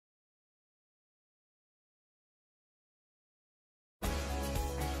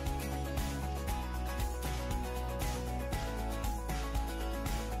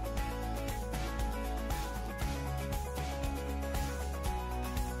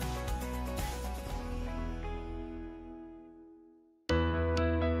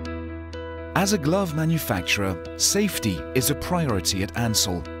As a glove manufacturer, safety is a priority at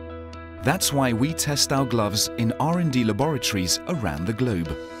Ansell. That's why we test our gloves in R&D laboratories around the globe.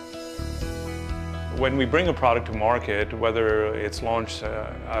 When we bring a product to market, whether it's launched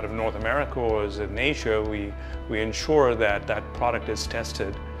out of North America or is in Asia, we ensure that that product is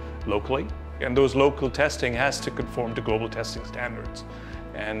tested locally. And those local testing has to conform to global testing standards.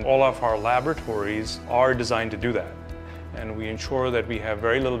 And all of our laboratories are designed to do that. And we ensure that we have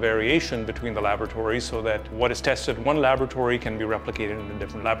very little variation between the laboratories so that what is tested in one laboratory can be replicated in a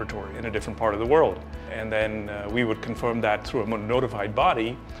different laboratory in a different part of the world. And then we would confirm that through a notified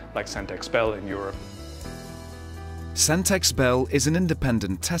body like Centex Bell in Europe. Centex Bell is an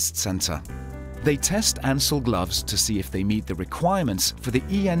independent test center. They test Ansell gloves to see if they meet the requirements for the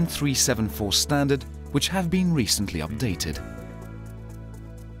En374 standard, which have been recently updated.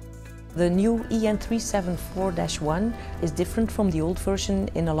 The new En374-1 is different from the old version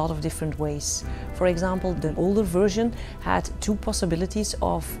in a lot of different ways. For example, the older version had two possibilities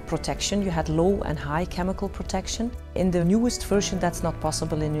of protection. You had low and high chemical protection. In the newest version, that's not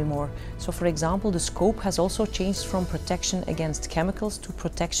possible anymore. So for example, the scope has also changed from protection against chemicals to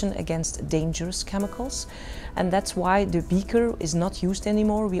protection against dangerous chemicals. And that's why the beaker is not used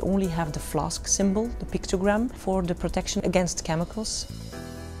anymore. We only have the flask symbol, the pictogram, for the protection against chemicals.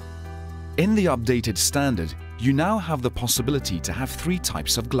 In the updated standard, you now have the possibility to have three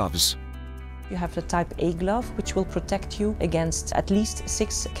types of gloves. You have the type A glove, which will protect you against at least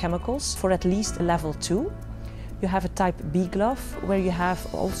 6 chemicals for at least level 2. You have a type B glove, where you have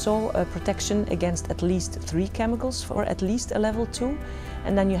also a protection against at least 3 chemicals for at least a level 2.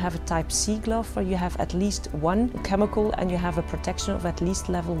 And then you have a type C glove, where you have at least 1 chemical and you have a protection of at least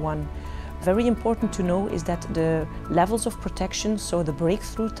level 1. Very important to know is that the levels of protection, so the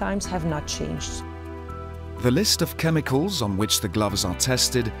breakthrough times, have not changed. The list of chemicals on which the gloves are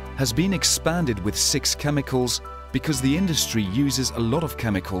tested has been expanded with 6 chemicals because the industry uses a lot of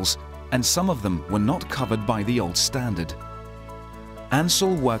chemicals and some of them were not covered by the old standard.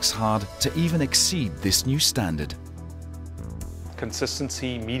 Ansell works hard to even exceed this new standard.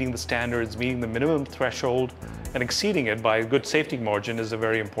 Consistency, meeting the standards, meeting the minimum threshold, and exceeding it by a good safety margin is a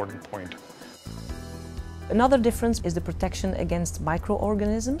very important point. Another difference is the protection against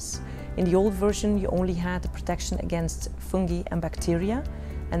microorganisms. In the old version, you only had the protection against fungi and bacteria,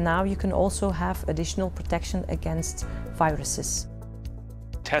 and now you can also have additional protection against viruses.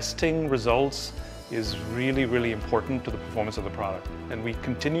 Testing results is really important to the performance of the product, and we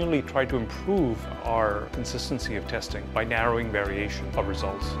continually try to improve our consistency of testing by narrowing variation of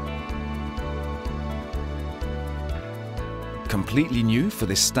results. Completely new for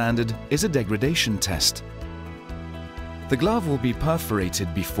this standard is a degradation test. The glove will be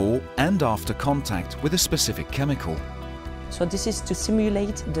perforated before and after contact with a specific chemical. So this is to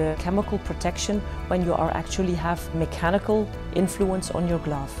simulate the chemical protection when you are actually have mechanical influence on your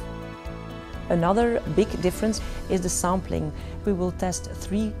glove. Another big difference is the sampling. We will test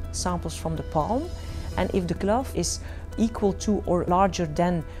 3 samples from the palm, and if the glove is equal to or larger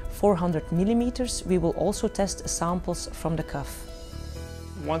than 400 millimeters, we will also test samples from the cuff.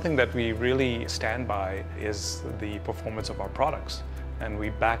 One thing that we really stand by is the performance of our products, and we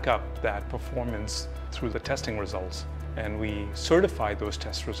back up that performance through the testing results, and we certify those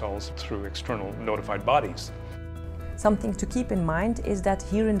test results through external notified bodies. Something to keep in mind is that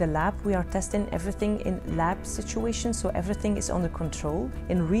here in the lab we are testing everything in lab situations, so everything is under control.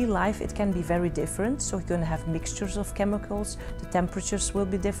 In real life it can be very different, so you're going to have mixtures of chemicals, the temperatures will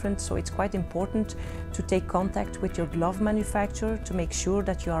be different, so it's quite important to take contact with your glove manufacturer to make sure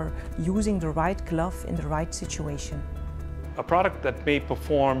that you are using the right glove in the right situation. A product that may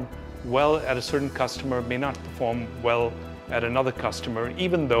perform well at a certain customer may not perform well at another customer,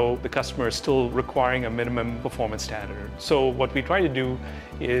 even though the customer is still requiring a minimum performance standard. So what we try to do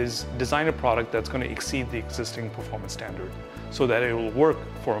is design a product that's going to exceed the existing performance standard so that it will work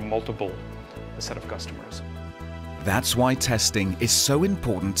for a multiple set of customers. That's why testing is so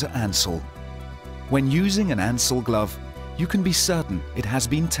important to Ansell. When using an Ansell glove, you can be certain it has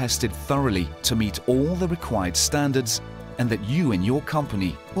been tested thoroughly to meet all the required standards and that you and your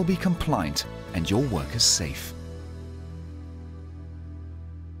company will be compliant and your workers safe.